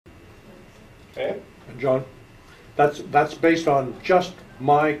Okay? And John, that's based on just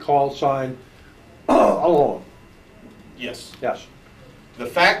my call sign alone. Yes. Yes. The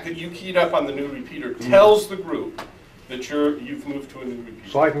fact that you keyed up on the new repeater tells the group that you've moved to a new repeater.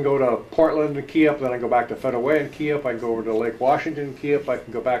 So I can go to Portland and key up, then I go back to Federal Way and key up, I can go over to Lake Washington and key up, I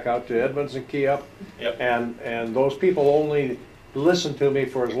can go back out to Edmonds and key up. Yep. And those people only listen to me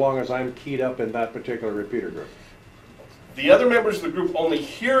for as long as I'm keyed up in that particular repeater group. The other members of the group only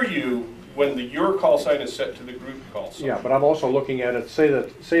hear you when your call sign is set to the group call sign. Yeah, but I'm also looking at it, say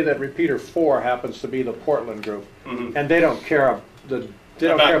that repeater 4 happens to be the Portland group, and they don't care about the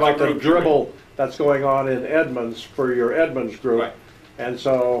dribble that's going on in Edmonds for your Edmonds group. Right. And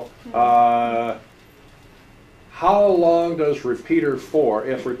so, how long does repeater 4,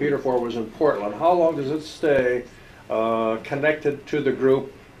 if repeater 4 was in Portland, how long does it stay connected to the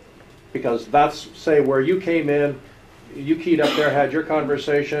group? Because that's, say, where you came in, you keyed up there, had your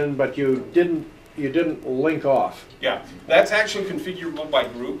conversation, but you didn't link off. Yeah, that's actually configurable by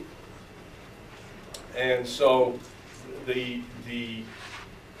group. And so the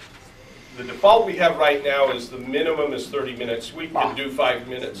default we have right now is the minimum is 30 minutes. We can do 5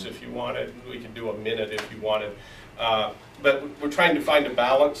 minutes if you wanted. We can do a minute if you wanted. But we're trying to find a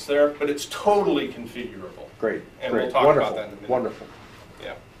balance there, but it's totally configurable. Great. And great. we'll talk Wonderful. about that in a minute. Wonderful.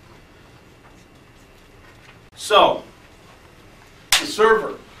 Yeah. So, the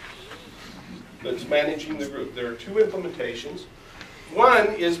server that's managing the group. There are 2 implementations.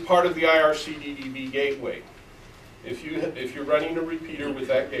 One is part of the ircDDB gateway. If you're running a repeater with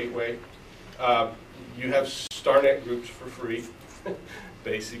that gateway, you have STARnet groups for free,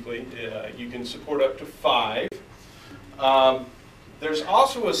 basically. You can support up to 5. There's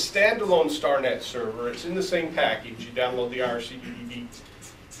also a standalone STARnet server. It's in the same package. You download the ircDDB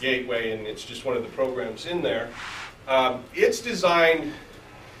gateway, and it's just one of the programs in there. It's designed,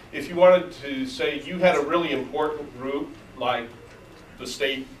 if you wanted to say you had a really important group, like the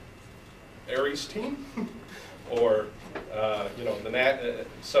state Aries team, or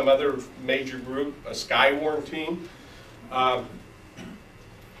some other major group, a Skywarn team,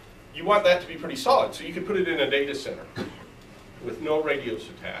 you want that to be pretty solid. So you could put it in a data center with no radios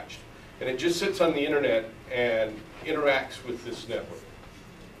attached, and it just sits on the internet and interacts with this network.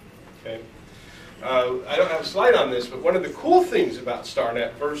 Okay. I don't have a slide on this, but one of the cool things about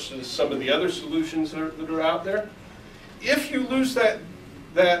STARnet versus some of the other solutions that are out there, if you lose that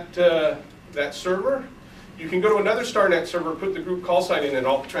server, you can go to another STARnet server, put the group call sign in, and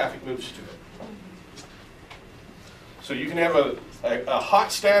all the traffic moves to it. So you can have a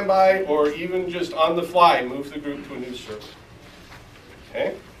hot standby, or even just on the fly, move the group to a new server.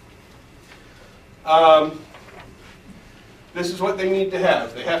 Okay. This is what they need to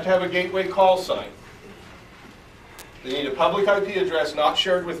have. They have to have a gateway call sign. They need a public IP address not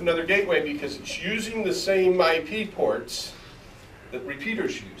shared with another gateway because it's using the same IP ports that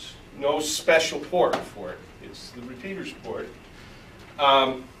repeaters use. No special port for it. It's the repeater's port.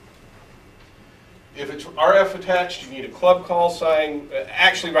 If it's RF attached, you need a club call sign.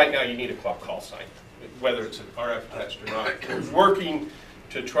 Actually, right now, you need a club call sign, whether it's RF attached or not. We're working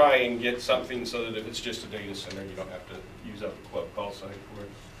to try and get something so that if it's just a data center, you don't have to use up a club call sign for it.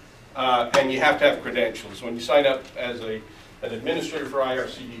 And you have to have credentials. When you sign up as an administrator for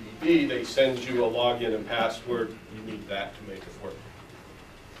ircDDB, they send you a login and password. You need that to make it work.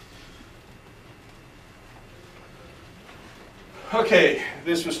 Okay,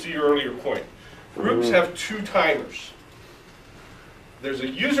 this was to your earlier point. Groups have 2 timers. There's a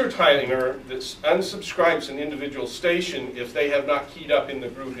user timer that unsubscribes an individual station if they have not keyed up in the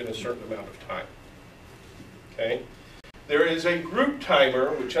group in a certain amount of time. Okay? There is a group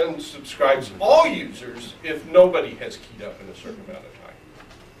timer which unsubscribes all users if nobody has keyed up in a certain amount of time.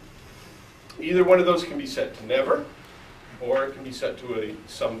 Either one of those can be set to never, or it can be set to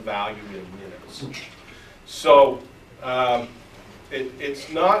some value in minutes. So it's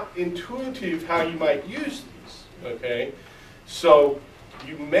not intuitive how you might use these. Okay? So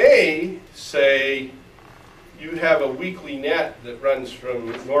you may say you have a weekly net that runs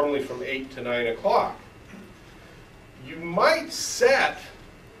normally from 8 to 9 o'clock. You might set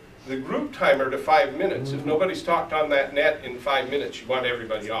the group timer to 5 minutes. If nobody's talked on that net in 5 minutes, you want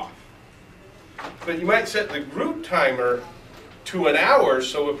everybody off. But you might set the group timer to an hour,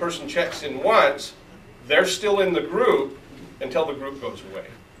 so a person checks in once, they're still in the group until the group goes away.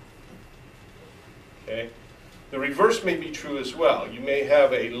 Okay? The reverse may be true as well. You may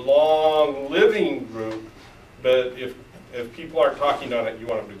have a long living group, but if people aren't talking on it, you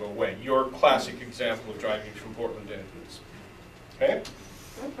want them to go away. Your classic example of driving from Portland to Edmonds. Okay?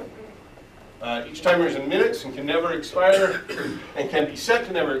 Each timer is in minutes and can never expire, and can be set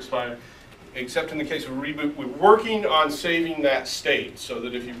to never expire. except in the case of a reboot. We're working on saving that state so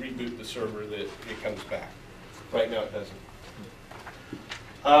that if you reboot the server that it comes back. Right now it doesn't.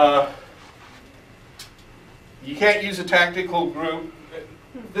 You can't use a tactical group.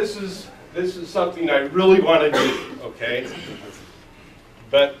 This is something I really want to do, okay?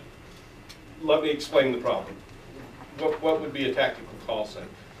 But let me explain the problem. What would be a tactical call sign?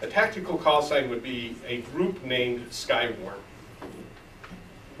 A tactical call sign would be a group named Skywarn.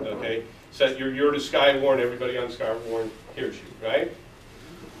 Okay? So you're to Skywarn, everybody on Skywarn hears you, right?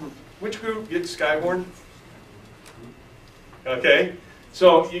 Which group gets Skywarn? Okay?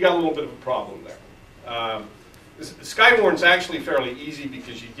 So you got a little bit of a problem there. Skywarn's actually fairly easy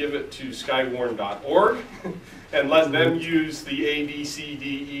because you give it to skywarn.org and let them use the A, B, C, D,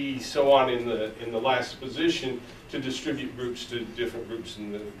 E, so on in the last position to distribute groups to different groups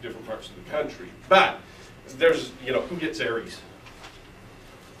in the different parts of the country. But there's, you know, who gets Aries?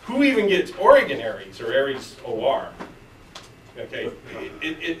 Who even gets Oregon Aries or Aries OR? Okay,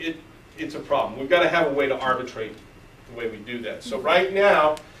 it's a problem. We've got to have a way to arbitrate the way we do that. So right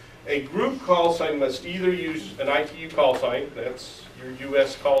now, a group call sign must either use an ITU call sign, that's your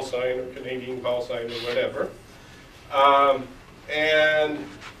US call sign or Canadian call sign or whatever.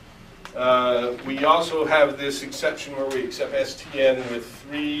 We also have this exception where we accept STN with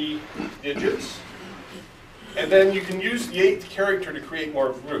 3 digits. And then you can use the 8th character to create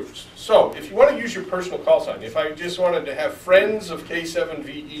more groups. So if you want to use your personal call sign, if I just wanted to have friends of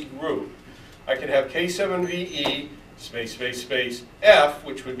K7VE group, I could have K7VE space, space, space, F,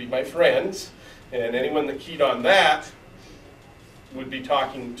 which would be my friends, and anyone that keyed on that would be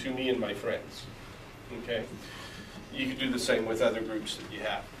talking to me and my friends. Okay? You could do the same with other groups that you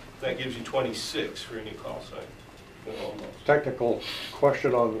have. That gives you 26 for any call sign. Almost. Technical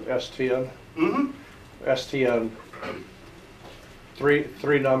question on STN. Mm-hmm. STN,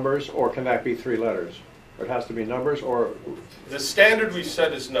 three numbers, or can that be 3 letters? It has to be numbers, or the standard we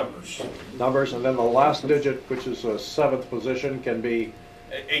set is numbers. Numbers, and then the last digit, which is a 7th position, can be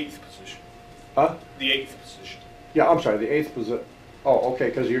 8th position. Huh? The 8th position. Yeah, I'm sorry, the 8th position. Oh, okay,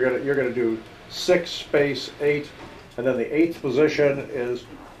 because you're gonna do 6 space 8, and then the 8th position is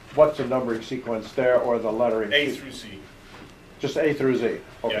what's the numbering sequence there, or the lettering? A through Z. Just A through Z.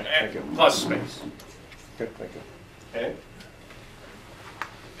 Okay, yeah, thank you. Plus space. Okay, thank you. Okay.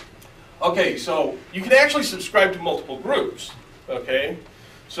 Okay, so you can actually subscribe to multiple groups. Okay,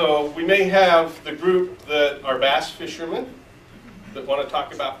 so we may have the group that are bass fishermen that want to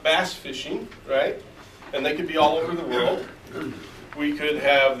talk about bass fishing, right? And they could be all over the world. We could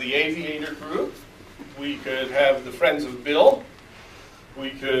have the aviator group. We could have the Friends of Bill.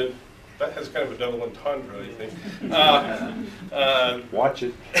 We could. That has kind of a double entendre, I think. Watch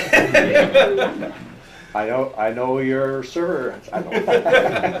it. I know your server. I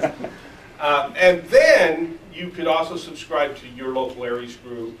know. And then you could also subscribe to your local Aries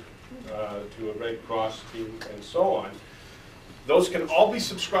group, to a Red Cross team, and so on. Those can all be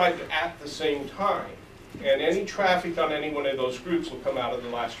subscribed at the same time. And any traffic on any one of those groups will come out of the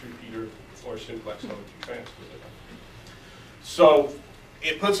last repeater or simplex node to transfer it. So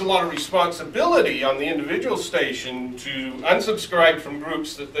it puts a lot of responsibility on the individual station to unsubscribe from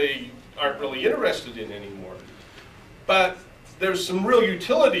groups that they aren't really interested in anymore. But there's some real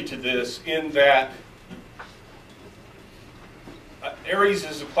utility to this in that Aries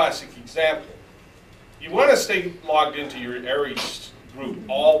is a classic example. You want to stay logged into your Aries group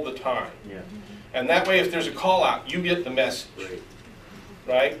all the time. Yeah. And that way, if there's a call out, you get the message.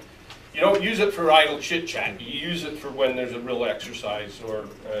 Right? You don't use it for idle chit chat. You use it for when there's a real exercise or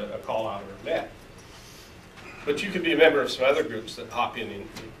a call out or a net. But you could be a member of some other groups that hop in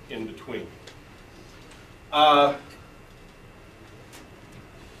between.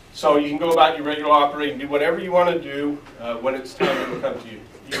 So you can go about your regular operating, do whatever you want to do when it's time to come to you.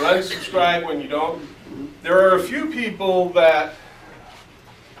 You unsubscribe when you don't. There are a few people that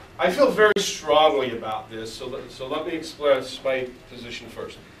I feel very strongly about this, so let me express my position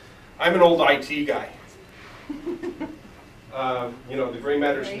first. I'm an old IT guy. You know, the gray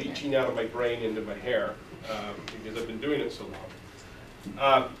matter's leaching out of my brain into my hair because I've been doing it so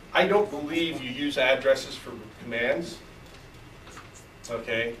long. I don't believe you use addresses for commands.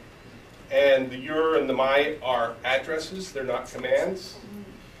 Okay, and the your and the my are addresses, they're not commands.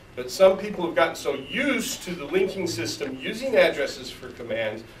 But some people have gotten so used to the linking system using addresses for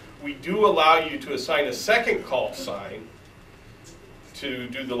commands, we do allow you to assign a second call sign to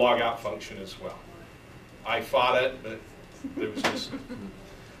do the logout function as well. I fought it, but there was just...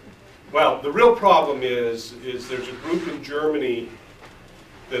 Well, the real problem is there's a group in Germany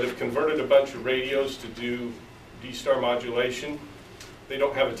that have converted a bunch of radios to do D-star modulation. they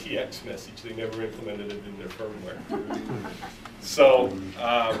don't have a TX message. They never implemented it in their firmware. So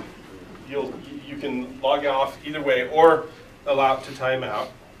you can log off either way or allow it to time out.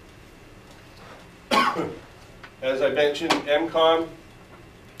 As I mentioned, MCOM,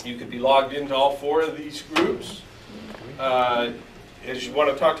 you could be logged into all 4 of these groups. As you want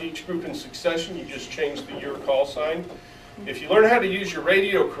to talk to each group in succession, you just change the your call sign. If you learn how to use your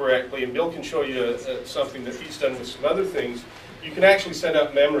radio correctly, and Bill can show you something that he's done with some other things, you can actually send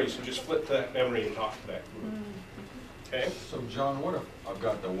out memories and just flip to that memory and talk to that group. Okay? So John, what if I've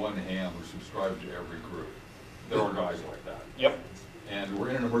got the one ham who subscribes to every group? There are guys like that. Yep. And we're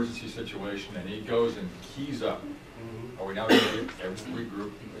in an emergency situation and he goes and keys up. Are we now going to get every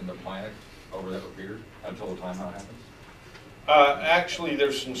group in the planet over that repeater until the timeout happens? Actually,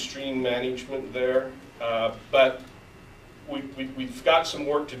 there's some stream management there, but we've got some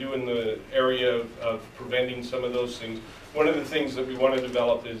work to do in the area of preventing some of those things. One of the things that we want to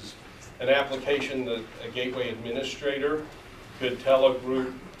develop is an application that a gateway administrator could tell a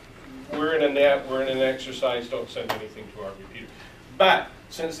group, we're in a net, we're in an exercise, don't send anything to our repeater. But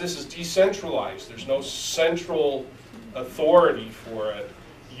since this is decentralized, there's no central authority for it,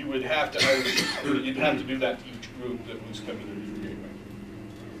 you would have to you'd have to do that to each group that was coming into your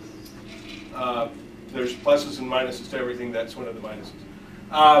gateway. There's pluses and minuses to everything. That's one of the minuses.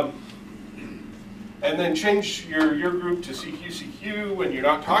 And then change your group to CQ when you're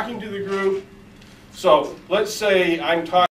not talking to the group. So let's say I'm talking